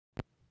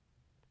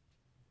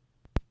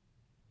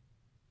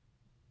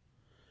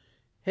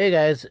Hey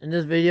guys, in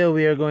this video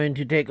we are going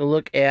to take a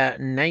look at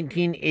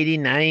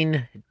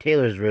 1989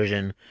 Taylor's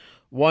version.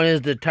 One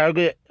is the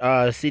Target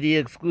CD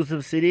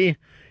exclusive CD,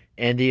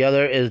 and the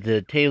other is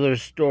the Taylor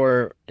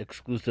Store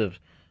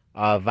exclusive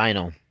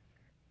vinyl.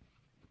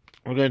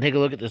 We're going to take a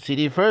look at the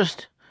CD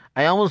first.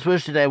 I almost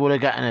wish that I would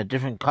have gotten a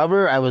different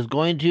cover. I was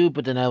going to,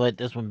 but then I liked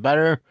this one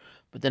better.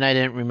 But then I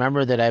didn't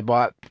remember that I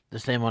bought the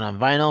same one on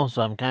vinyl,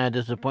 so I'm kind of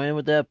disappointed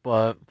with that.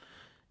 But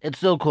it's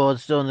still cool.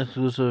 It's still an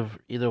exclusive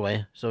either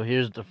way. So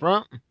here's the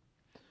front.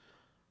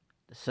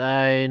 The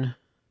side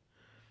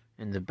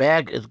and the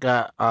back. It's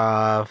got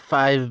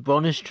 5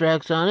 bonus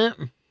tracks on it,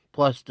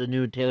 plus the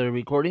new Taylor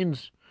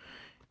recordings.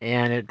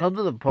 And it comes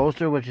with a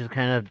poster, which is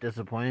kind of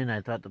disappointing. I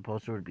thought the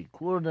poster would be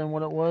cooler than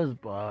what it was,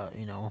 but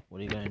you know,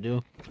 what are you gonna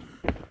do?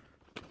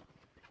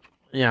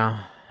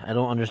 Yeah, I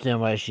don't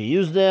understand why she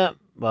used that,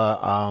 but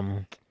what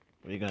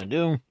are you gonna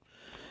do?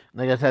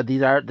 Like I said,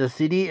 the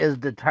CD is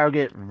the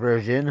Target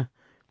version.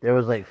 There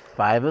was like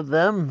 5 of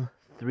them,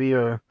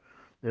 there's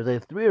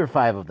like 3 or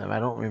 5 of them. I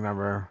don't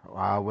remember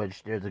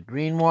which. There's a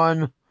green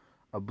one,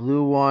 a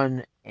blue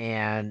one,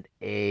 and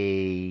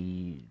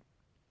a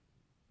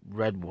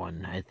red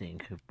one, I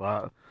think.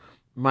 But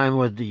mine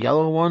was the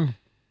yellow one.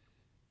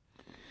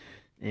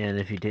 And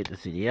if you take the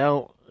CD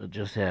out, it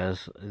just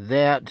has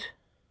that.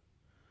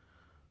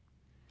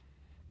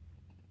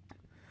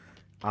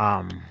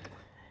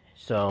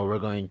 So we're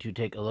going to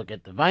take a look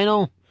at the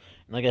vinyl.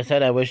 Like I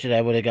said, I wish that I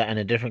would have gotten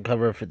a different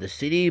cover for the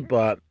CD,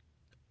 but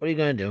what are you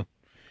gonna do?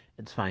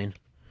 It's fine.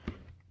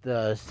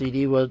 The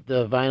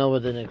vinyl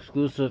was an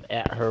exclusive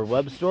at her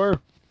web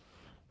store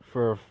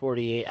for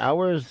 48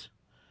 hours.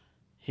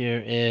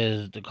 Here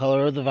is the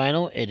color of the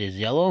vinyl. It is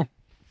yellow.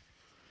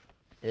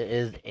 It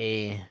is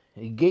a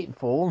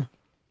gatefold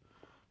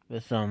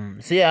with some.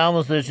 See, I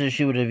almost wish that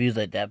she would have used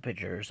like that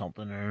picture or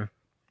something, or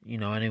you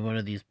know, any one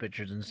of these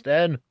pictures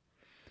instead.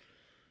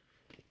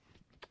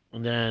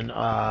 And then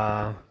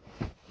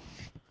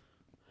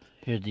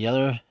here's the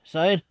other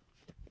side.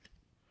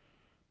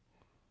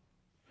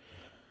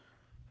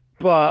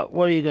 But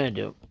what are you gonna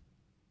do?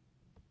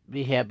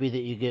 Be happy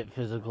that you get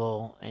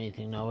physical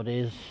anything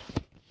nowadays.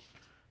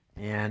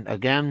 And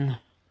again,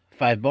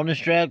 5 bonus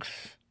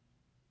tracks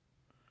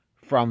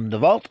from the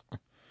vault.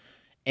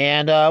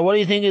 And what do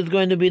you think is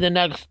going to be the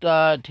next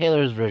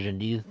Taylor's version?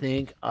 Do you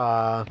think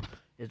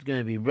it's going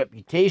to be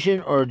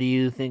Reputation, or do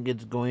you think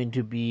it's going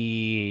to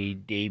be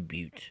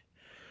Debut?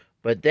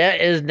 But that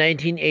is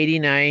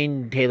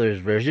 1989 Taylor's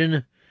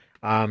version.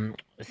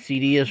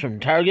 CD is from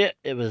Target.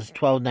 It was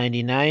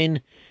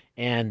 $12.99,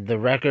 and the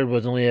record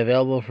was only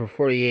available for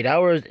 48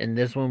 hours, and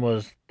this one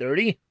was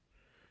 30.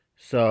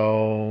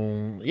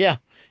 So yeah,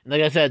 and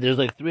like I said, there's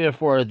like 3 or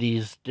 4 of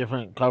these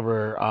different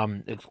cover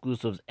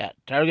exclusives at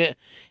Target,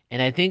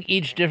 and I think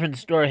each different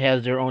store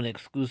has their own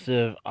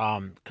exclusive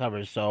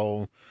covers.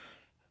 So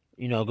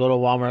you know, go to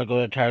Walmart,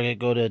 go to Target,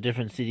 go to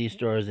different CD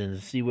stores,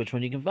 and see which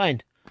one you can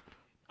find.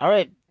 All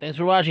right, thanks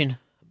for watching.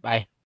 Bye.